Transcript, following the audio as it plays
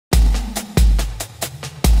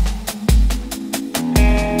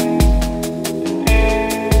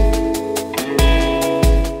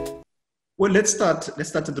Well, let's start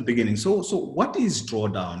at the beginning. So what is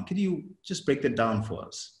drawdown? Can you just break that down for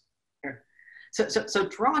us? Sure. So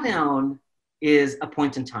drawdown is a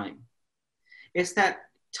point in time. It's that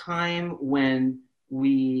time when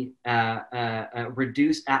we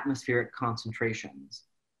reduce atmospheric concentrations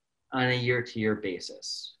on a year-to-year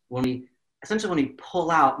basis. When we pull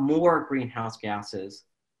out more greenhouse gases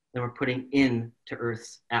than we're putting into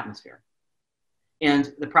Earth's atmosphere.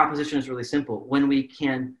 And the proposition is really simple. When we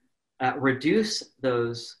can reduce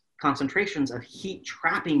those concentrations of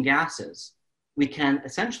heat-trapping gases, we can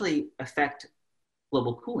essentially affect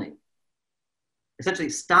global cooling, essentially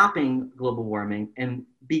stopping global warming and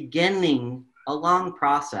beginning a long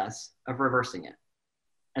process of reversing it.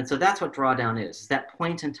 And so that's what drawdown is. It's that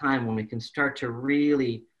point in time when we can start to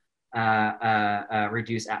really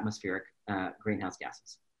reduce atmospheric greenhouse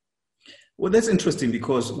gases. Well, that's interesting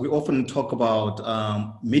because we often talk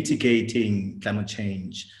about mitigating climate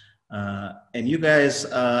change. And you guys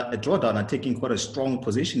at Drawdown are taking quite a strong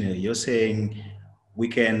position here. You're saying we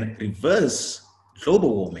can reverse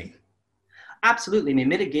global warming. Absolutely. I mean,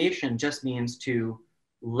 mitigation just means to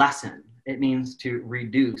lessen. It means to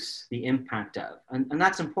reduce the impact of. And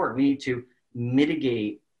that's important. We need to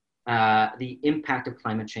mitigate the impact of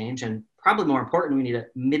climate change. And probably more important, we need to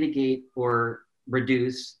mitigate or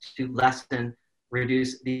reduce, to lessen,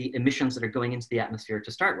 reduce the emissions that are going into the atmosphere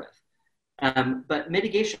to start with. But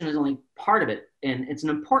mitigation is only part of it. And it's an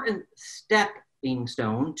important stepping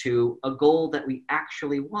stone to a goal that we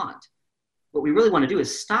actually want. What we really want to do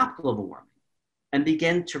is stop global warming and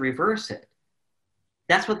begin to reverse it.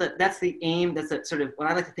 That's the aim. That's the sort of what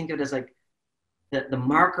I like to think of it as like the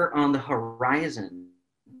marker on the horizon,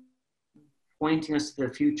 pointing us to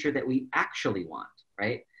the future that we actually want,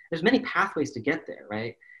 right? There's many pathways to get there,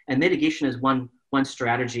 right? And mitigation is one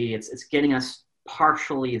strategy. It's getting us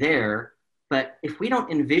partially there. But if we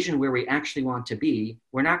don't envision where we actually want to be,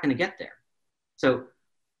 we're not going to get there. So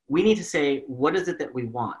we need to say, what is it that we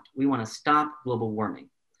want? We want to stop global warming.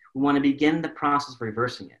 We want to begin the process of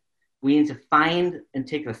reversing it. We need to find and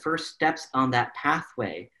take the first steps on that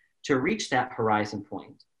pathway to reach that horizon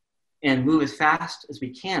point and move as fast as we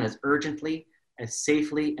can, as urgently, as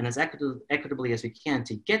safely, and as equitably as we can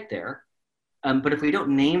to get there. But if we don't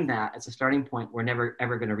name that as a starting point, we're never,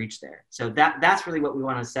 ever going to reach there. So that's really what we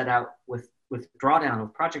want to set out with Drawdown,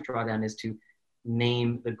 with Project Drawdown, is to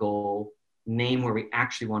name the goal, name where we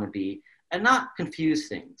actually want to be, and not confuse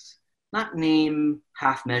things. Not name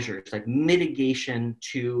half measures like mitigation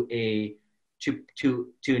to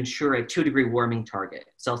ensure a 2-degree warming target,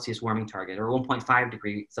 Celsius warming target, or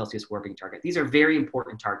 1.5-degree Celsius warming target. These are very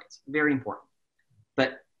important targets, very important.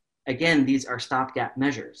 But again, these are stopgap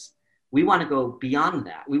measures. We want to go beyond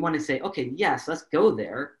that. We want to say, okay, yes, let's go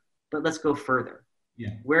there, but let's go further.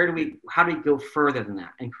 Yeah. How do we go further than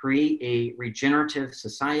that and create a regenerative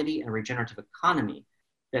society and a regenerative economy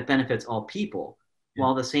that benefits all people,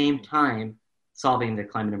 while at the same time solving the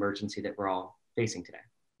climate emergency that we're all facing today?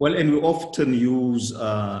 Well, and we often use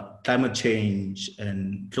climate change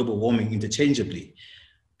and global warming interchangeably,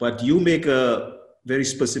 but you make a very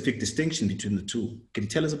specific distinction between the two. Can you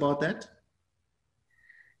tell us about that?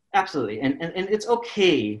 Absolutely. And it's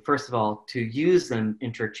okay, first of all, to use them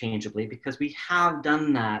interchangeably, because we have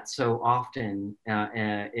done that so often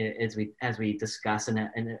as we discuss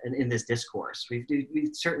in this discourse. We've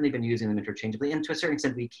certainly been using them interchangeably, and to a certain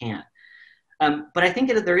extent we can. But I think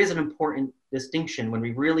that there is an important distinction when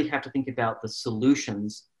we really have to think about the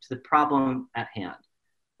solutions to the problem at hand,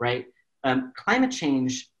 right? Climate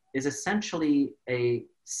change is essentially a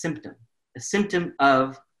symptom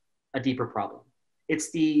of a deeper problem.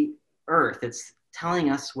 It's the Earth. It's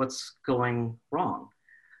telling us what's going wrong.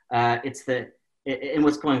 And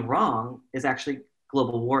what's going wrong is actually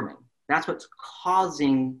global warming. That's what's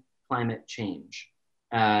causing climate change.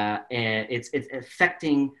 And it's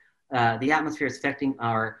affecting the atmosphere. It's affecting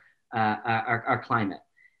our climate.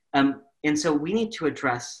 And so we need to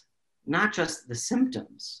address not just the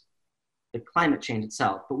symptoms, the climate change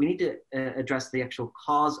itself, but we need to address the actual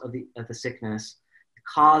cause of the sickness, the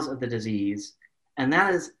cause of the disease. And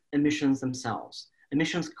that is emissions themselves,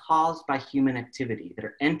 emissions caused by human activity that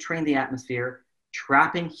are entering the atmosphere,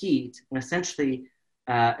 trapping heat, and essentially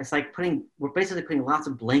it's like we're basically putting lots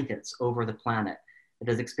of blankets over the planet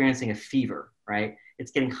that is experiencing a fever, right?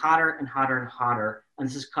 It's getting hotter and hotter and hotter, and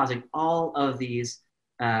this is causing all of these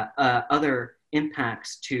other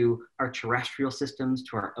impacts to our terrestrial systems,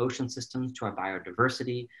 to our ocean systems, to our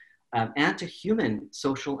biodiversity, and to human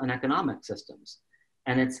social and economic systems.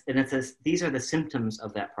 And it says these are the symptoms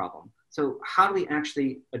of that problem. So how do we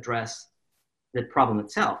actually address the problem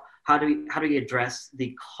itself? How do we address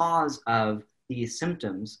the cause of these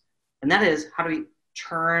symptoms And that is, how do we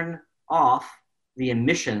turn off the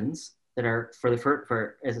emissions that are,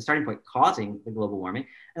 as a starting point, causing the global warming?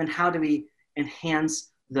 And how do we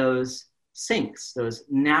enhance those sinks, those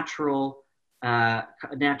natural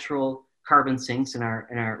carbon sinks in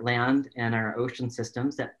our land and our ocean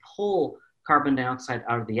systems that pull carbon dioxide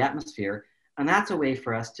out of the atmosphere? And that's a way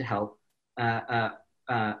for us to help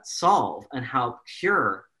solve and help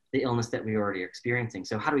cure the illness that we already are experiencing.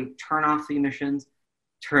 So how do we turn off the emissions,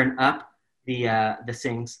 turn up the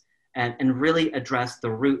sinks, and really address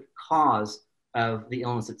the root cause of the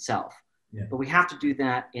illness itself? Yeah. But we have to do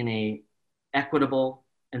that in a equitable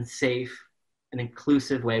and safe and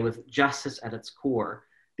inclusive way with justice at its core,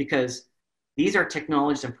 because these are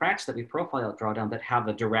technologies and practices that we profile at Drawdown that have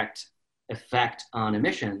a direct effect on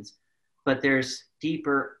emissions, but there's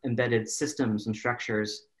deeper embedded systems and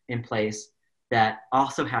structures in place that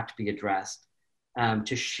also have to be addressed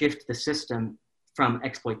to shift the system from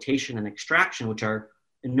exploitation and extraction, which are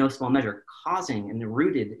in no small measure causing and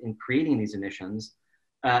rooted in creating these emissions,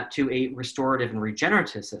 to a restorative and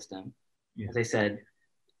regenerative system, as I said,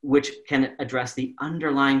 which can address the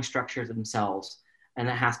underlying structures themselves. And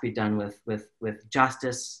that has to be done with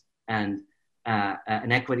justice and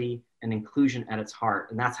equity and inclusion at its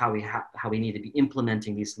heart. And that's how we need to be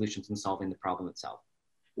implementing these solutions and solving the problem itself.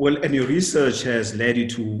 Well, and your research has led you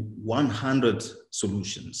to 100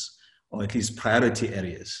 solutions, or at least priority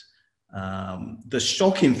areas. The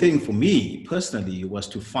shocking thing for me personally was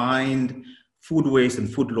to find food waste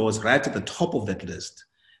and food loss right at the top of that list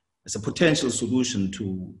as a potential solution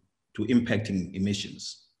to impacting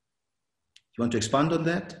emissions. You want to expand on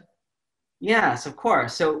that? Yes, of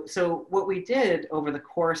course. So what we did over the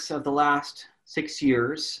course of the last 6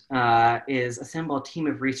 years is assemble a team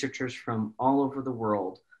of researchers from all over the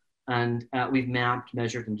world. And we've mapped,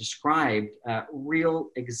 measured, and described real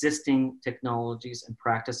existing technologies and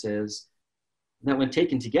practices that, when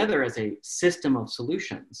taken together as a system of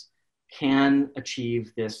solutions, can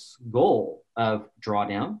achieve this goal of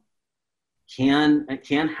drawdown, can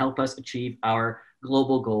help us achieve our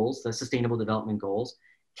global goals, the sustainable development goals,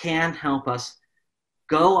 can help us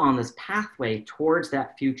go on this pathway towards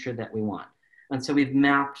that future that we want. And so we've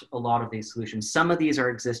mapped a lot of these solutions. Some of these are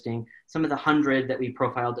existing. Some of the 100 that we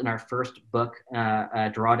profiled in our first book,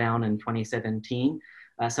 Drawdown in 2017,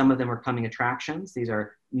 some of them are coming attractions. These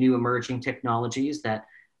are new emerging technologies that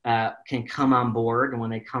can come on board. And when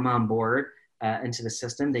they come on board into the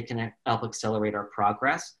system, they can help accelerate our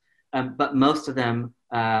progress. But most of them,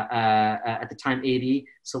 at the time, 80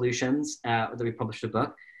 solutions that we published a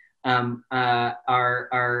book,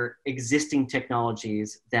 are existing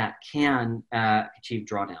technologies that can achieve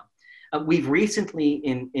drawdown. We've recently,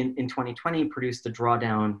 in 2020, produced the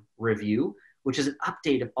Drawdown Review, which is an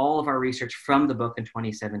update of all of our research from the book in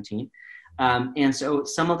 2017. And so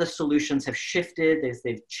some of the solutions have shifted,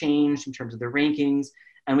 they've changed in terms of their rankings,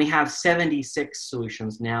 and we have 76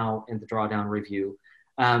 solutions now in the Drawdown Review.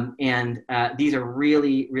 These are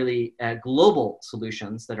really, really global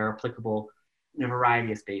solutions that are applicable in a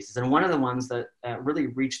variety of spaces. And one of the ones that really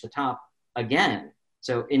reached the top again,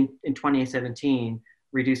 so in 2017,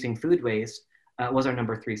 reducing food waste was our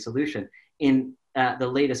number 3 solution. In the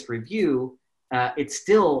latest review, it's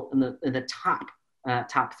still in the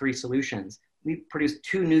top 3 solutions. We produced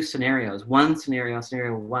 2 new scenarios. One scenario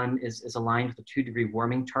 1 is aligned with the 2-degree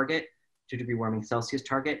warming target, 2-degree warming Celsius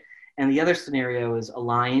target. And the other scenario is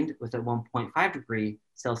aligned with a 1.5 degree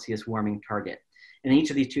Celsius warming target. And in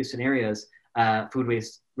each of these 2 scenarios, food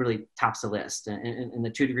waste really tops the list. In the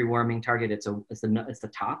 2-degree warming target, it's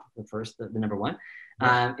the top, the number 1.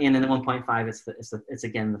 And in the 1.5, it's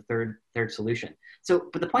again the third solution. So,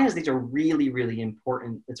 but the point is, these are really, really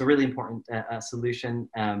important. It's a really important solution,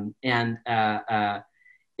 and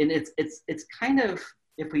it's kind of,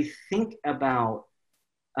 if we think about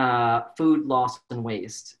food loss and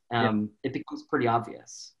waste, it becomes pretty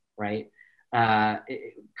obvious, right?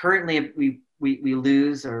 Currently, we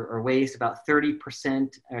lose or waste about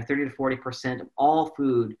 30% or 30 to 40% of all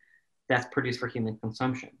food that's produced for human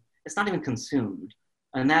consumption. It's not even consumed.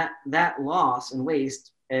 And that loss and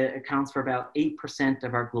waste accounts for about 8%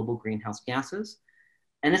 of our global greenhouse gases.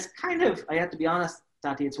 And it's kind of, I have to be honest,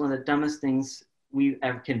 Tati, it's one of the dumbest things we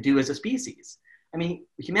can do as a species. I mean,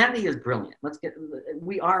 humanity is brilliant.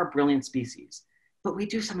 We are a brilliant species, but we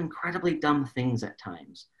do some incredibly dumb things at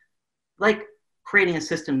times, like creating a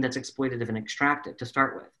system that's exploitative and extractive to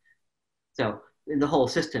start with. So the whole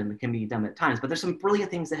system can be dumb at times, but there's some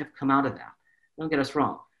brilliant things that have come out of that. Don't get us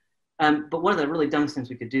wrong. But one of the really dumbest things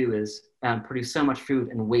we could do is produce so much food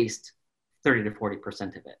and waste 30 to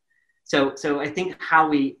 40% of it. So I think how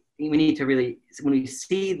we need to really, when we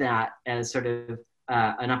see that as sort of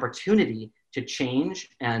an opportunity to change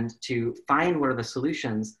and to find what are the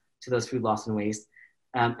solutions to those food loss and waste,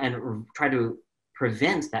 and try to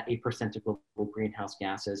prevent that 8% of global greenhouse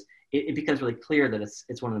gases, it becomes really clear that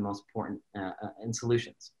it's one of the most important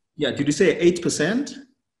solutions. Yeah, did you say 8%?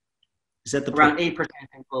 Is that the around 8%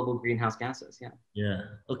 in global greenhouse gases? Yeah. Yeah.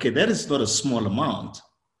 Okay, that is not a small amount.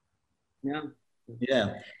 Yeah.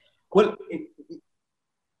 Yeah. Well,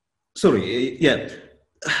 sorry. Yeah.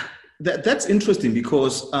 That's interesting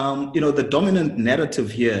because the dominant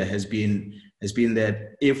narrative here has been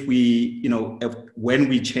that if we when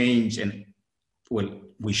we change, and well,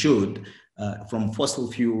 we should, from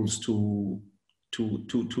fossil fuels to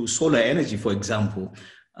solar energy, for example,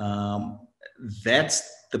 that's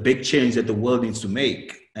the big change that the world needs to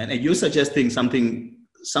make. And you're suggesting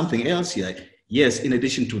something else here. Yes, in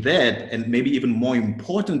addition to that, and maybe even more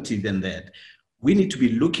importantly than that, we need to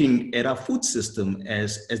be looking at our food system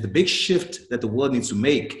as the big shift that the world needs to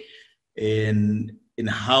make in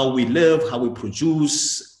how we live, how we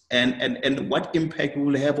produce, and what impact we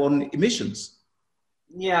will have on emissions.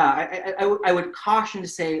 Yeah, I would caution to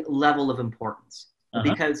say level of importance,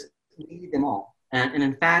 because we need them all. And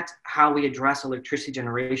in fact, how we address electricity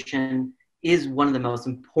generation is one of the most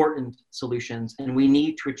important solutions, and we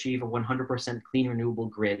need to achieve a 100% clean renewable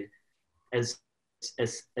grid as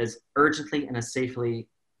urgently and as safely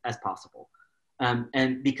as possible.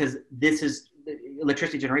 And because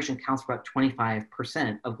electricity generation counts for about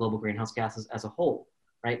 25% of global greenhouse gases as a whole,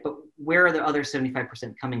 right? But where are the other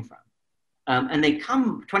 75% coming from? And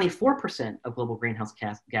 24% of global greenhouse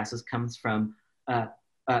gases comes from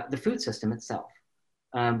the food system itself.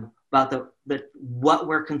 About what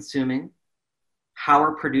we're consuming, how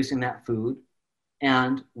we're producing that food,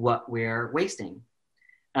 and what we're wasting.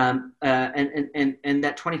 And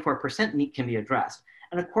that 24% can be addressed.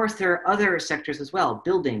 And of course, there are other sectors as well,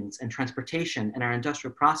 buildings and transportation and our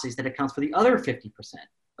industrial processes, that accounts for the other 50%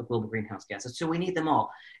 of global greenhouse gases. So we need them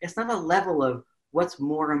all. It's not a level of what's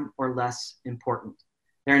more or less important.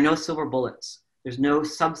 There are no silver bullets. There's no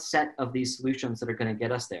subset of these solutions that are going to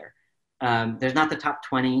get us there. There's not the top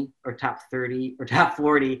 20 or top 30 or top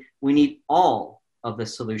 40. We need all of the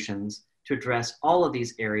solutions to address all of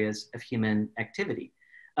these areas of human activity.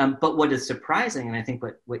 But what is surprising, and I think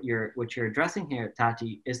what you're addressing here,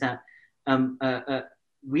 Tati, is that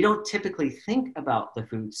we don't typically think about the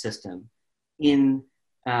food system in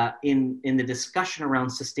the discussion around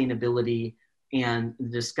sustainability and the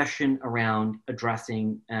discussion around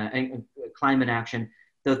addressing climate action.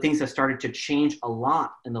 Though things have started to change a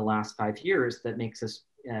lot in the last 5 years, that makes us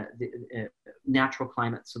natural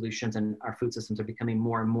climate solutions and our food systems are becoming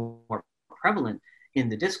more and more prevalent in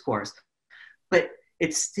the discourse. But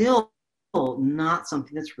it's still not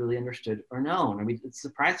something that's really understood or known. I mean, it's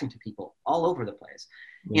surprising to people all over the place.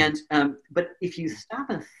 Yeah. And but if you stop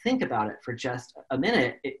and think about it for just a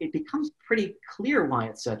minute, it becomes pretty clear why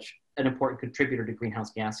it's such an important contributor to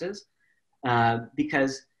greenhouse gases.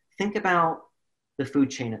 Because think about the food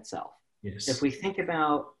chain itself. Yes. If we think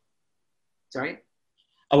about, sorry?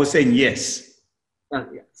 I was saying yes. Oh,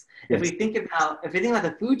 yes. If we think about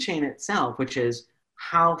the food chain itself, which is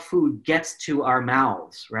how food gets to our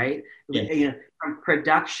mouths, right? Yes. From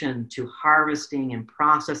production to harvesting and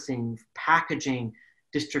processing, packaging,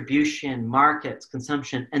 distribution, markets,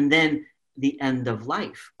 consumption, and then the end of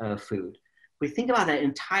life of food. We think about that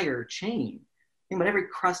entire chain. Think about every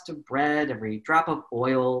crust of bread, every drop of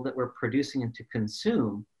oil that we're producing and to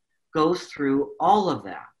consume goes through all of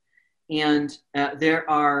that. And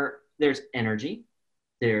there's energy,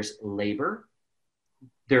 there's labor,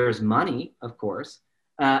 there's money, of course,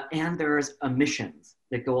 and there's emissions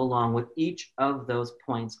that go along with each of those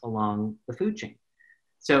points along the food chain.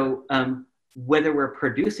 So whether we're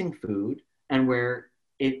producing food, and where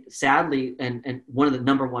it sadly, and one of the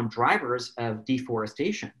number one drivers of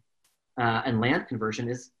deforestation and land conversion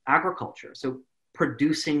is agriculture. So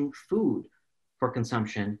producing food for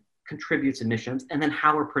consumption contributes emissions, and then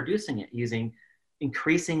how we're producing it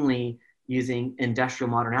increasingly using industrial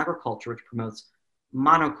modern agriculture, which promotes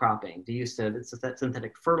monocropping, the use of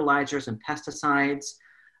synthetic fertilizers and pesticides,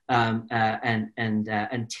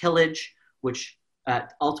 and tillage, which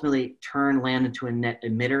ultimately turn land into a net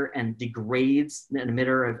emitter and degrades, an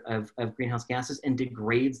emitter of greenhouse gases, and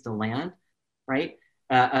degrades the land, right?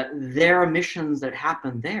 There are emissions that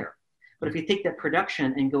happen there. But if you take that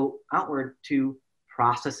production and go outward to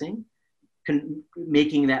processing,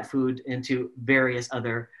 making that food into various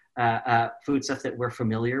other foodstuffs that we're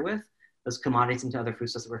familiar with, those commodities into other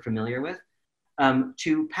foodstuffs that we're familiar with,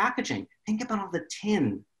 to packaging. Think about all the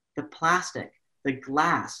tin, the plastic, the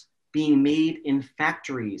glass being made in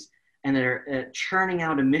factories and that are churning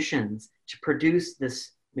out emissions to produce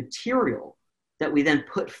this material that we then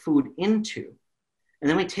put food into. And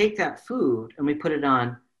then we take that food and we put it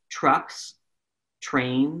on trucks,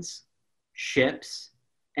 trains, ships,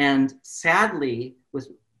 and sadly, with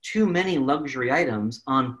too many luxury items,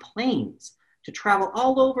 on planes to travel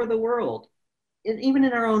all over the world, and even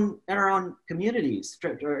in our own communities,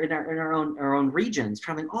 or in our own regions,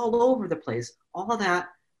 traveling all over the place. All of that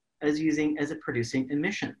is producing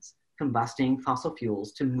emissions, combusting fossil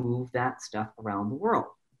fuels to move that stuff around the world.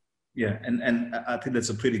 Yeah, and I think that's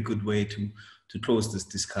a pretty good way to close this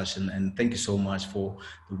discussion. And thank you so much for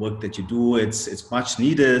the work that you do. It's much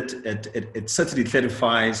needed. It certainly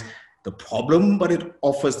clarifies the problem, but it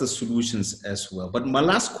offers the solutions as well. But my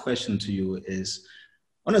last question to you is,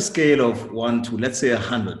 on a scale of 1 to, let's say,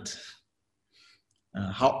 100,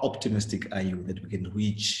 how optimistic are you that we can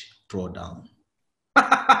reach drawdown?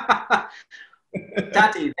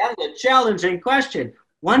 Tati, that's a challenging question.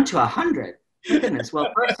 1 to 100. My goodness.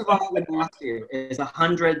 Well, first of all, let me ask you, is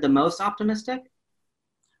 100 the most optimistic?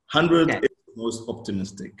 100 okay. Is the most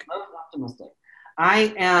optimistic. Most optimistic.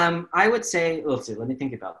 I would say, let's see, let me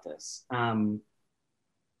think about this. I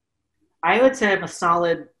would say I'm a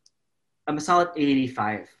solid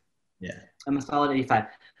 85. Yeah. I'm a solid 85.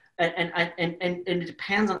 And it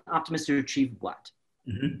depends on optimism to achieve what.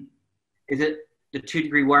 Mm-hmm. Is it the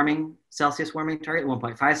 2-degree Celsius warming target,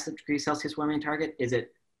 1.5 degrees Celsius warming target? Is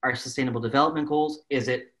it our sustainable development goals? Is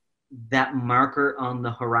it that marker on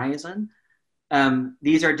the horizon?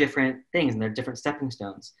 These are different things, and they're different stepping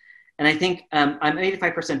stones. And I think I'm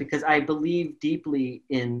 85% because I believe deeply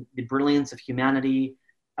in the brilliance of humanity.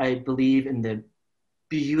 I believe in the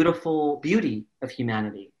beauty of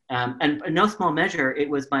humanity. And in no small measure, it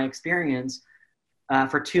was my experience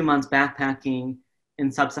for 2 months backpacking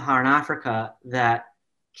in sub-Saharan Africa that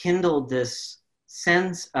kindled this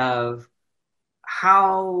sense of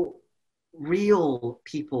how real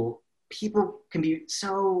people can be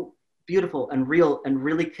so beautiful and real and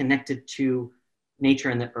really connected to nature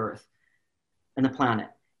and the earth and the planet.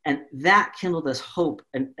 And that kindled this hope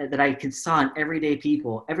and that I saw in everyday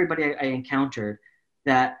people, everybody I encountered,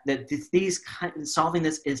 that solving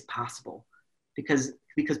this is possible because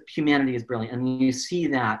humanity is brilliant. And you see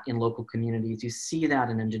that in local communities, you see that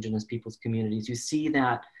in indigenous people's communities, you see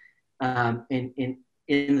that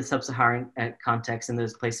in the sub-Saharan context, in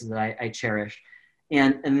those places that I cherish.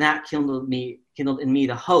 And that kindled in me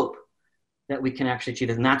the hope that we can actually achieve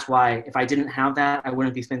it. And that's why if I didn't have that, I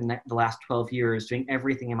wouldn't be spending the last 12 years doing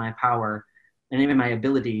everything in my power and even my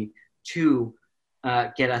ability to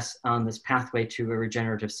get us on this pathway to a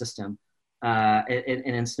regenerative system. And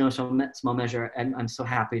in no small measure, I'm so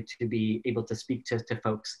happy to be able to speak to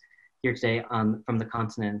folks here today from the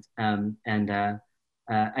continent. And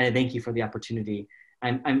I thank you for the opportunity.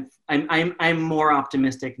 I'm more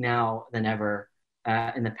optimistic now than ever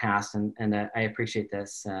in the past, and I appreciate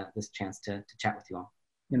this chance to chat with you all.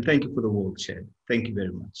 And thank you for the work, Chad. Thank you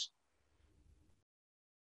very much.